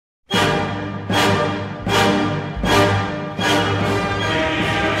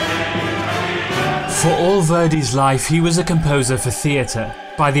For all Verdi's life, he was a composer for theatre.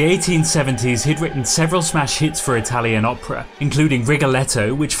 By the 1870s, he'd written several smash hits for Italian opera, including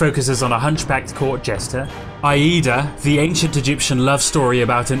Rigoletto, which focuses on a hunchbacked court jester, Aida, the ancient Egyptian love story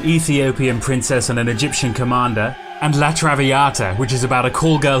about an Ethiopian princess and an Egyptian commander, and La Traviata, which is about a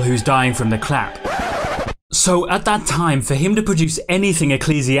call girl who's dying from the clap. So at that time, for him to produce anything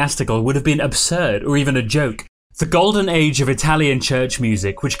ecclesiastical would have been absurd or even a joke. The golden age of Italian church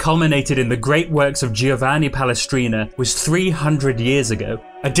music, which culminated in the great works of Giovanni Palestrina, was 300 years ago,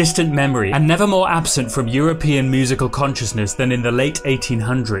 a distant memory and never more absent from European musical consciousness than in the late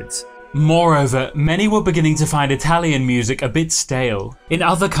 1800s. Moreover, many were beginning to find Italian music a bit stale. In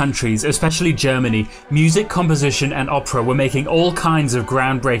other countries, especially Germany, music composition and opera were making all kinds of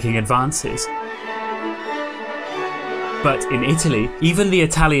groundbreaking advances. But in Italy, even the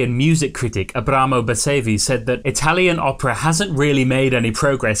Italian music critic Abramo Bassevi said that Italian opera hasn't really made any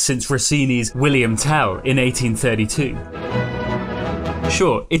progress since Rossini's William Tell in 1832.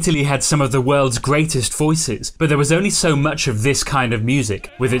 Sure, Italy had some of the world's greatest voices, but there was only so much of this kind of music,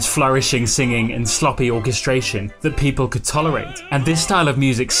 with its flourishing singing and sloppy orchestration, that people could tolerate. And this style of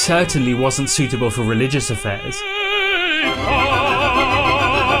music certainly wasn't suitable for religious affairs.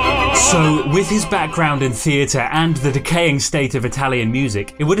 So, with his background in theatre and the decaying state of Italian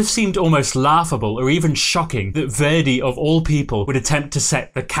music, it would have seemed almost laughable or even shocking that Verdi, of all people, would attempt to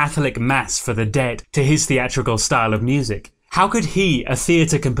set the Catholic Mass for the dead to his theatrical style of music. How could he, a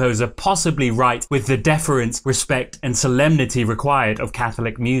theatre composer, possibly write with the deference, respect and solemnity required of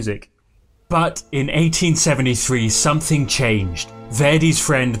Catholic music? But in 1873 something changed. Verdi's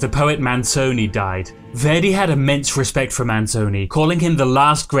friend, the poet Manzoni, died. Verdi had immense respect for Manzoni, calling him the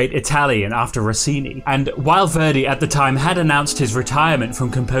last great Italian after Rossini, and while Verdi at the time had announced his retirement from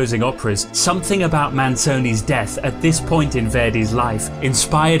composing operas, something about Manzoni's death at this point in Verdi's life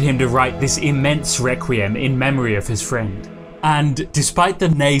inspired him to write this immense requiem in memory of his friend. And despite the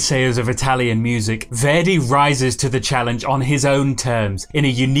naysayers of Italian music, Verdi rises to the challenge on his own terms, in a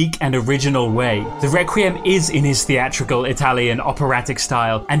unique and original way. The Requiem is in his theatrical Italian operatic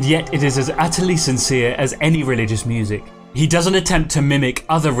style, and yet it is as utterly sincere as any religious music. He doesn't attempt to mimic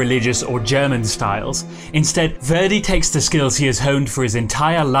other religious or German styles. Instead, Verdi takes the skills he has honed for his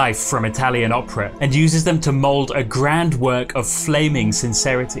entire life from Italian opera, and uses them to mould a grand work of flaming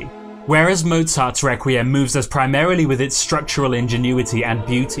sincerity. Whereas Mozart's Requiem moves us primarily with its structural ingenuity and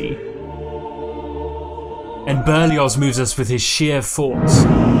beauty, and Berlioz moves us with his sheer force,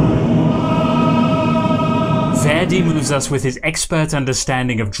 Verdi moves us with his expert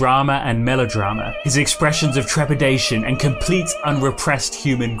understanding of drama and melodrama, his expressions of trepidation and complete unrepressed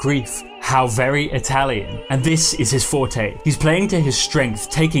human grief. How very Italian. And this is his forte. He's playing to his strength,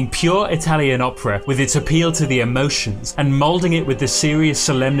 taking pure Italian opera with its appeal to the emotions and moulding it with the serious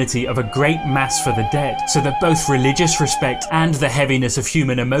solemnity of a great mass for the dead, so that both religious respect and the heaviness of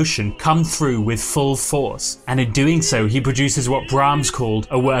human emotion come through with full force. And in doing so, he produces what Brahms called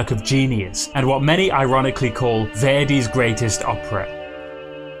a work of genius, and what many ironically call Verdi's greatest opera.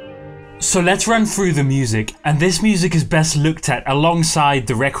 So let's run through the music, and this music is best looked at alongside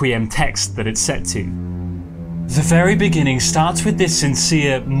the Requiem text that it's set to. The very beginning starts with this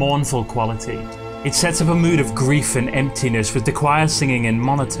sincere, mournful quality. It sets up a mood of grief and emptiness with the choir singing in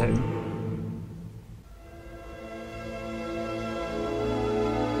monotone.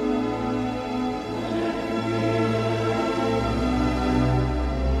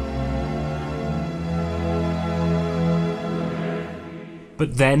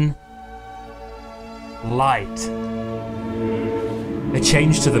 But then, light. A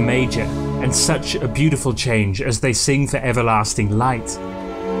change to the major, and such a beautiful change as they sing for everlasting light.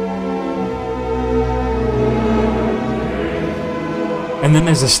 And then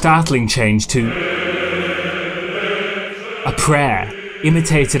there's a startling change to a prayer,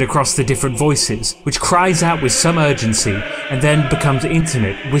 imitated across the different voices, which cries out with some urgency, and then becomes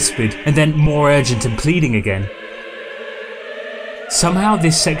intimate, whispered, and then more urgent and pleading again. Somehow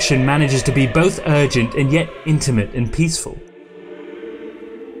this section manages to be both urgent and yet intimate and peaceful.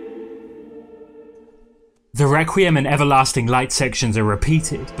 The Requiem and Everlasting Light sections are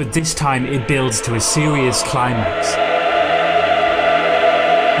repeated, but this time it builds to a serious climax.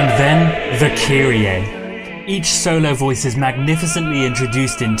 And then the Kyrie. Each solo voice is magnificently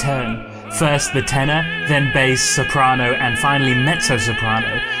introduced in turn. First the tenor, then bass, soprano, and finally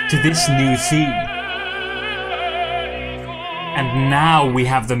mezzo-soprano to this new theme. And now we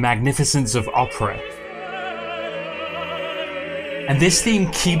have the magnificence of opera. And this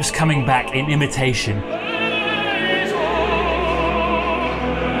theme keeps coming back in imitation.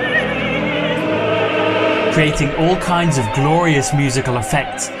 Creating all kinds of glorious musical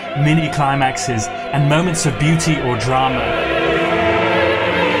effects, mini-climaxes, and moments of beauty or drama.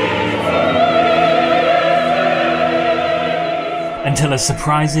 Until a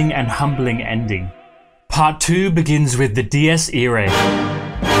surprising and humbling ending. Part 2 begins with the Dies Irae.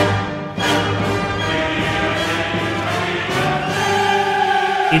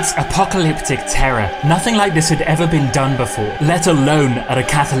 It's apocalyptic terror. Nothing like this had ever been done before, let alone at a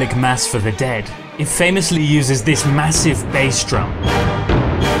Catholic Mass for the dead. It famously uses this massive bass drum,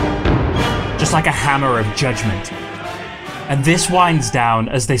 just like a hammer of judgment. And this winds down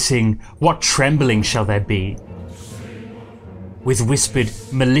as they sing, "What trembling shall there be?" with whispered,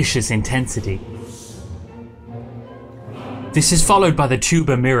 malicious intensity. This is followed by the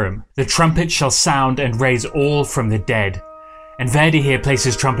tuba mirum. The trumpet shall sound and raise all from the dead. And Verdi here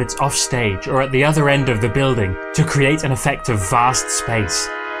places trumpets off stage or at the other end of the building to create an effect of vast space.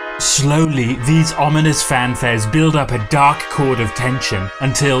 Slowly, these ominous fanfares build up a dark chord of tension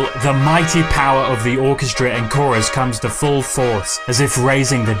until the mighty power of the orchestra and chorus comes to full force, as if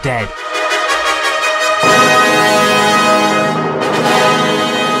raising the dead.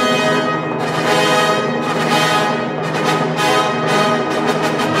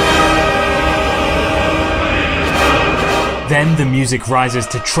 Then the music rises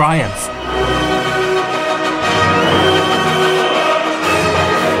to triumph.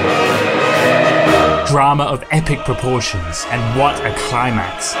 Drama of epic proportions, and what a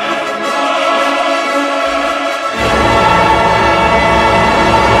climax.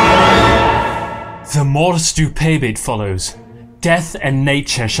 The mors stupebit follows. Death and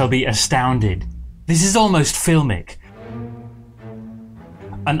nature shall be astounded. This is almost filmic.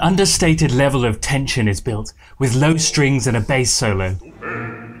 An understated level of tension is built, with low strings and a bass solo.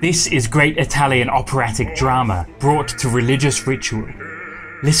 This is great Italian operatic drama, brought to religious ritual.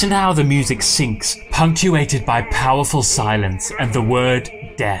 Listen to how the music sinks, punctuated by powerful silence and the word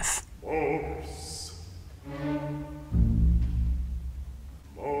death.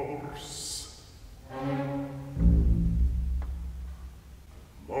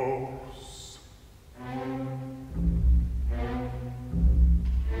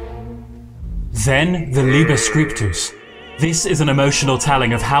 Then, the Liber Scriptus. This is an emotional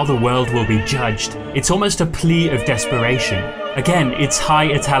telling of how the world will be judged. It's almost a plea of desperation. Again, it's high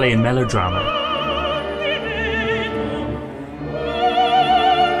Italian melodrama.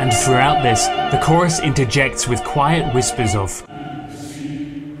 And throughout this, the chorus interjects with quiet whispers of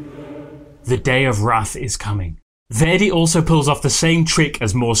 "The day of wrath is coming." Verdi also pulls off the same trick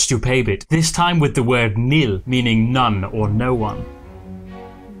as mors stupebit, this time with the word nil, meaning none or no one.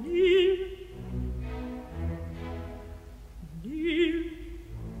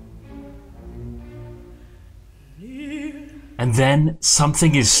 And then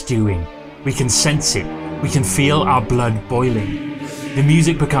something is stewing. We can sense it. We can feel our blood boiling. The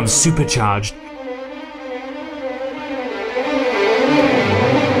music becomes supercharged.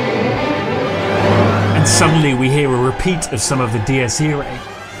 And suddenly we hear a repeat of some of the Dies Irae,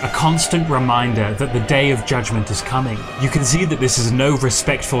 a constant reminder that the day of judgment is coming. You can see that this is no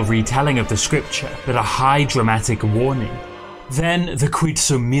respectful retelling of the scripture, but a high dramatic warning. Then the Quid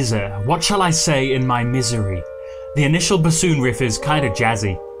sum miser, what shall I say in my misery? The initial bassoon riff is kinda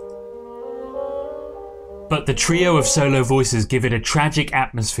jazzy, but the trio of solo voices give it a tragic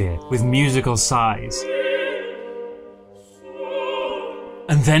atmosphere with musical sighs.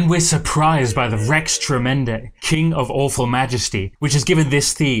 And then we're surprised by the Rex Tremende, King of Awful Majesty, which is given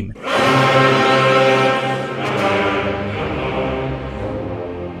this theme.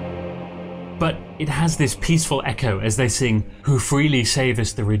 But it has this peaceful echo as they sing, "Who freely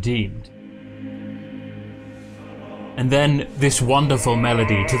saveth the redeemed." And then this wonderful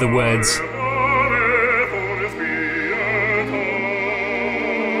melody to the words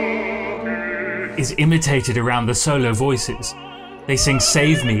is imitated around the solo voices. They sing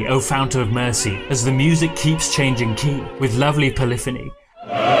 "Save me, O Fount of Mercy," as the music keeps changing key with lovely polyphony.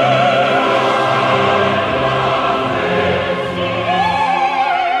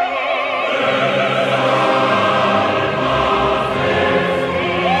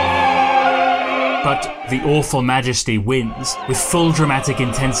 But the Awful Majesty wins, with full dramatic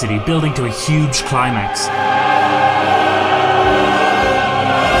intensity building to a huge climax.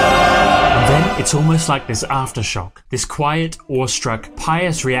 And then it's almost like this aftershock, this quiet, awestruck,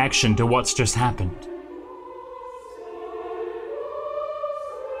 pious reaction to what's just happened.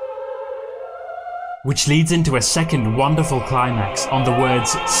 Which leads into a second wonderful climax on the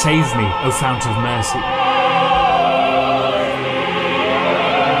words "Save me, O Fount of Mercy."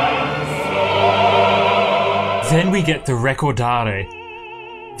 Then we get the Recordare.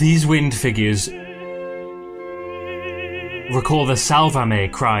 These wind figures recall the Salva Me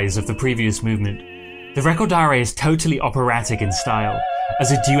cries of the previous movement. The Recordare is totally operatic in style.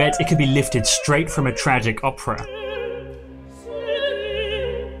 As a duet, it could be lifted straight from a tragic opera.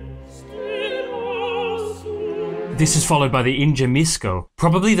 This is followed by the Ingemisco,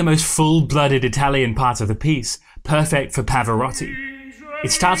 probably the most full-blooded Italian part of the piece, perfect for Pavarotti.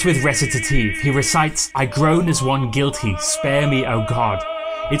 It starts with recitative. He recites, "I groan as one guilty, spare me, O God."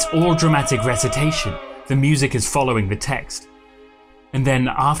 It's all dramatic recitation. The music is following the text. And then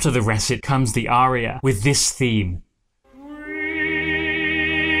after the recit comes the aria with this theme.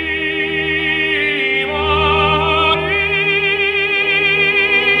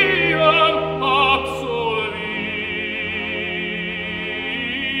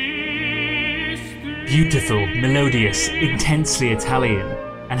 Beautiful, melodious, intensely Italian.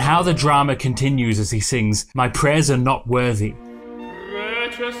 And how the drama continues as he sings, "My prayers are not worthy."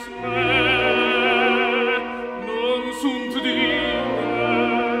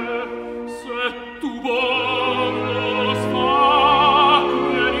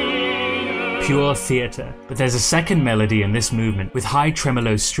 Pure theatre. But there's a second melody in this movement with high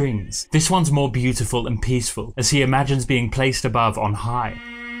tremolo strings. This one's more beautiful and peaceful, as he imagines being placed above on high.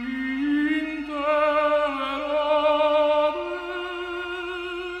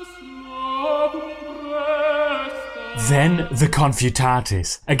 Then the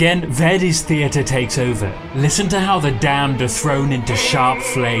Confutatis. Again, Verdi's theatre takes over. Listen to how the damned are thrown into sharp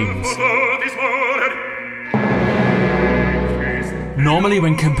flames. Normally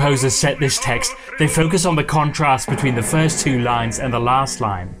when composers set this text, they focus on the contrast between the first two lines and the last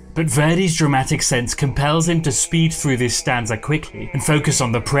line. But Verdi's dramatic sense compels him to speed through this stanza quickly and focus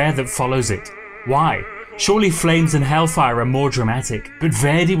on the prayer that follows it. Why? Surely flames and hellfire are more dramatic, but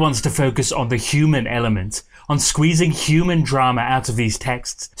Verdi wants to focus on the human element, on squeezing human drama out of these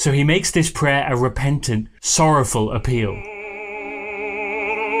texts, so he makes this prayer a repentant, sorrowful appeal.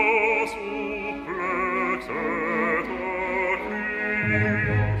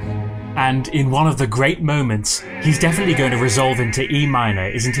 And in one of the great moments, he's definitely going to resolve into E minor,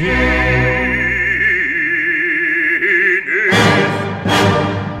 isn't he?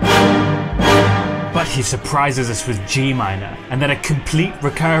 But he surprises us with G minor, and then a complete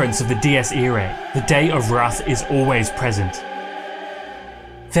recurrence of the Dies Irae. The day of wrath is always present.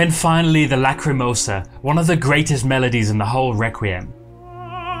 Then finally the Lacrimosa, one of the greatest melodies in the whole Requiem.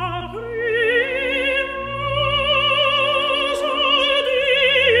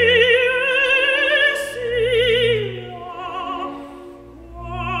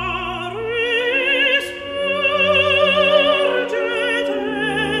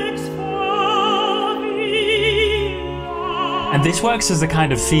 And this works as a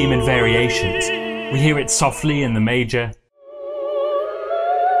kind of theme in variations. We hear it softly in the major,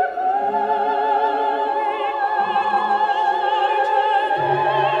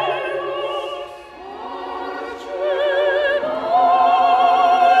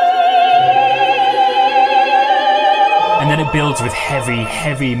 and then it builds with heavy,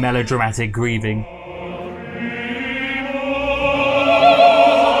 heavy melodramatic grieving.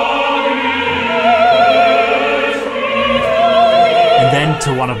 Then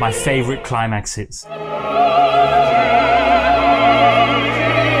to one of my favourite climaxes.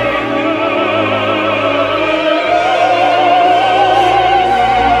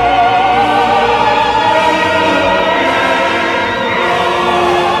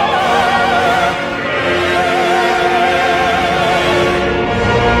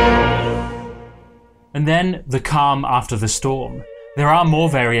 And then the calm after the storm. There are more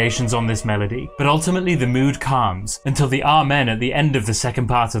variations on this melody, but ultimately the mood calms until the Amen at the end of the second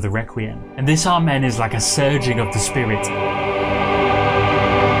part of the Requiem. And this Amen is like a surging of the spirit.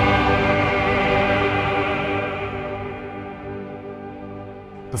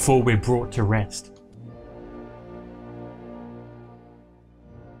 Before we're brought to rest.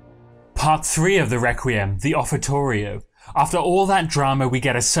 Part 3 of the Requiem, the Offertorio. After all that drama, we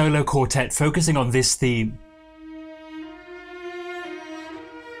get a solo quartet focusing on this theme.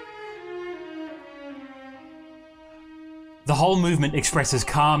 The whole movement expresses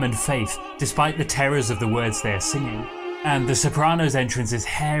calm and faith, despite the terrors of the words they are singing. And the soprano's entrance is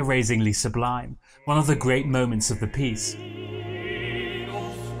hair-raisingly sublime, one of the great moments of the piece.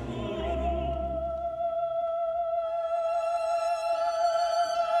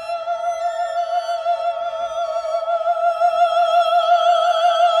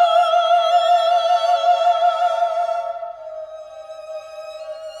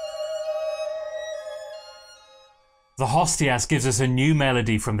 The Hostias gives us a new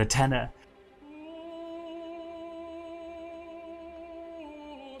melody from the tenor.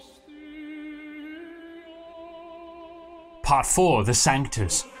 Part 4, the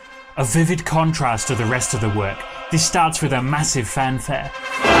Sanctus. a vivid contrast to the rest of the work. This starts with a massive fanfare.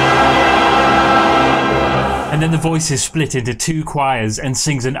 And then the voice is split into two choirs and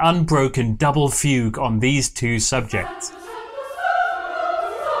sings an unbroken double fugue on these two subjects.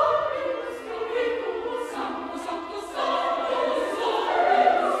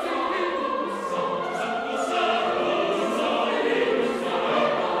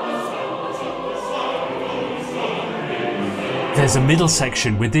 There's a middle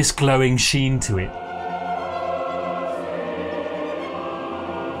section with this glowing sheen to it.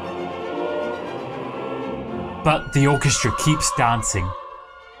 But the orchestra keeps dancing.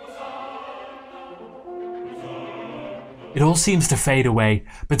 It all seems to fade away,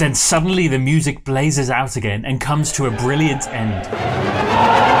 but then suddenly the music blazes out again and comes to a brilliant end.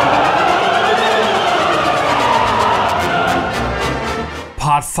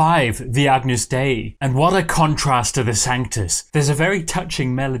 Part 5, the Agnus Dei, and what a contrast to the Sanctus. There's a very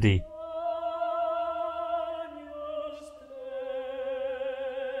touching melody.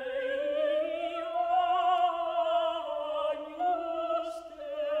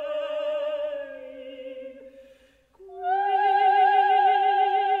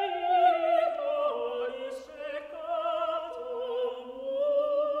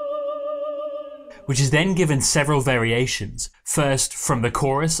 Which is then given several variations, first from the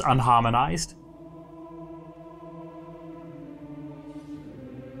chorus unharmonized,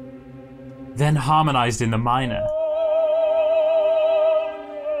 then harmonized in the minor,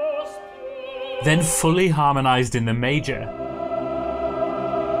 then fully harmonized in the major,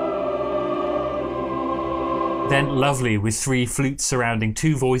 then lovely with 3 flutes surrounding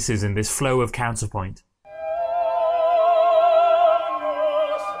 2 voices in this flow of counterpoint.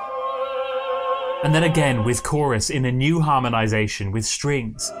 And then again with chorus in a new harmonization with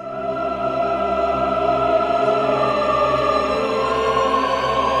strings.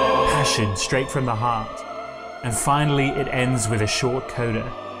 Passion straight from the heart. And finally it ends with a short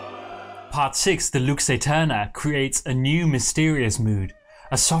coda. Part 6, the Lux Aeterna, creates a new mysterious mood.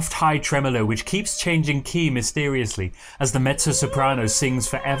 A soft high tremolo which keeps changing key mysteriously as the mezzo-soprano sings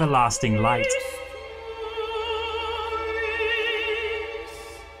for everlasting light.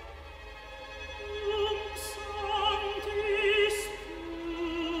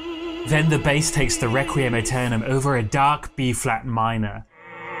 Then the bass takes the Requiem Aeternam over a dark B-flat minor.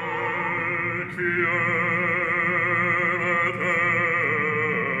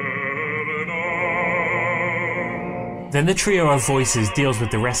 Then the trio of voices deals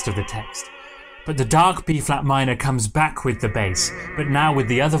with the rest of the text. But the dark B-flat minor comes back with the bass, but now with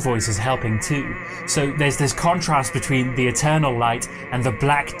the other voices helping too. So there's this contrast between the eternal light and the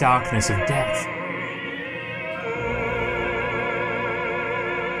black darkness of death.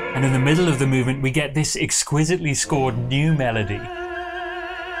 And in the middle of the movement we get this exquisitely scored new melody.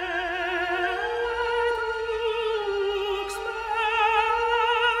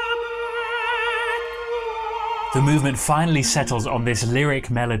 The movement finally settles on this lyric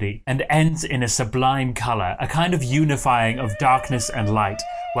melody and ends in a sublime colour, a kind of unifying of darkness and light,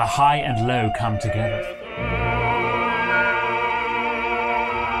 where high and low come together.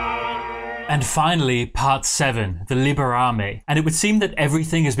 And finally, part 7, the Libera Me, and it would seem that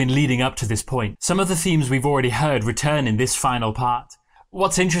everything has been leading up to this point. Some of the themes we've already heard return in this final part.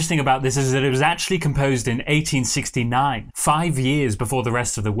 What's interesting about this is that it was actually composed in 1869, 5 years before the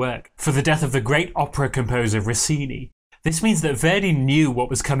rest of the work, for the death of the great opera composer Rossini. This means that Verdi knew what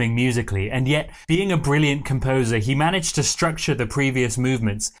was coming musically, and yet, being a brilliant composer, he managed to structure the previous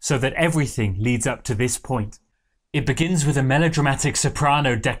movements so that everything leads up to this point. It begins with a melodramatic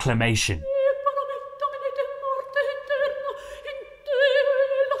soprano declamation.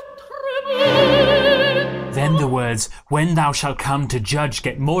 Then the words, "When thou shalt come to judge,"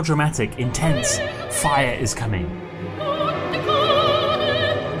 get more dramatic, intense. Fire is coming.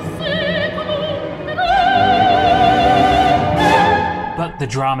 But the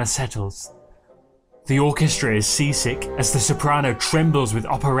drama settles. The orchestra is seasick as the soprano trembles with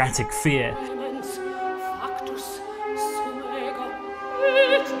operatic fear.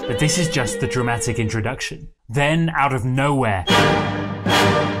 But this is just the dramatic introduction. Then, out of nowhere,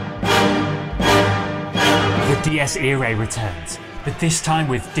 the Dies Irae returns, but this time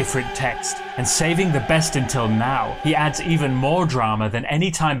with different text, and saving the best until now, he adds even more drama than any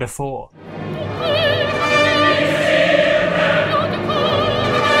time before.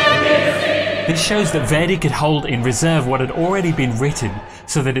 This shows that Verdi could hold in reserve what had already been written,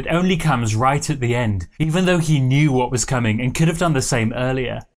 so that it only comes right at the end, even though he knew what was coming and could have done the same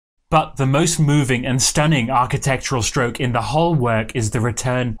earlier. But the most moving and stunning architectural stroke in the whole work is the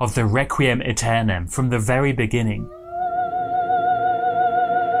return of the Requiem Aeternam from the very beginning.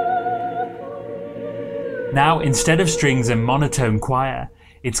 Now, instead of strings and monotone choir,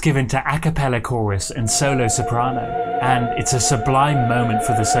 it's given to a cappella chorus and solo soprano, and it's a sublime moment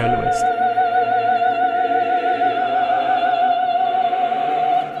for the soloist.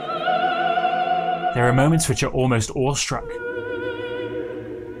 There are moments which are almost awestruck.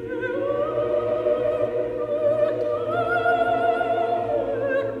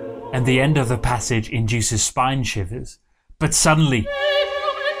 And the end of the passage induces spine shivers. But suddenly,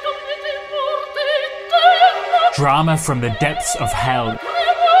 drama from the depths of hell.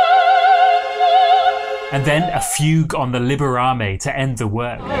 And then a fugue on the Libera Me to end the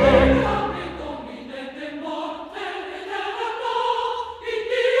work.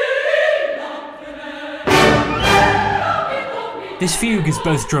 This fugue is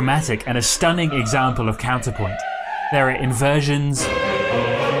both dramatic and a stunning example of counterpoint. There are inversions,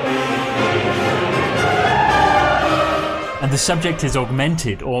 and the subject is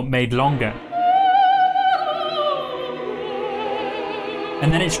augmented or made longer.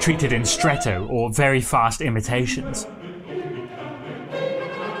 And then it's treated in stretto or very fast imitations.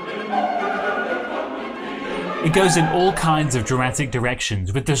 It goes in all kinds of dramatic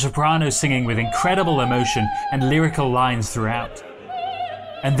directions, with the soprano singing with incredible emotion and lyrical lines throughout.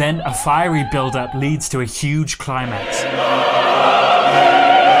 And then a fiery build-up leads to a huge climax.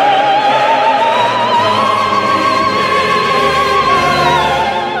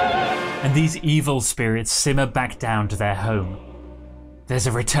 And these evil spirits simmer back down to their home. There's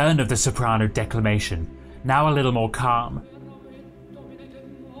a return of the soprano declamation, now a little more calm.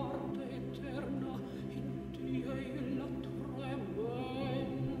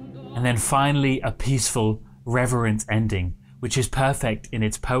 And then finally a peaceful, reverent ending, which is perfect in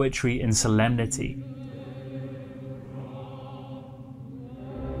its poetry and solemnity.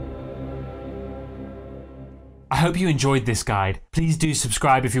 I hope you enjoyed this guide. Please do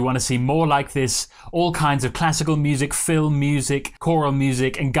subscribe if you want to see more like this, all kinds of classical music, film music, choral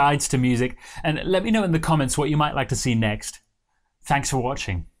music, and guides to music, and let me know in the comments what you might like to see next. Thanks for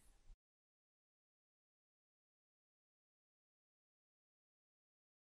watching.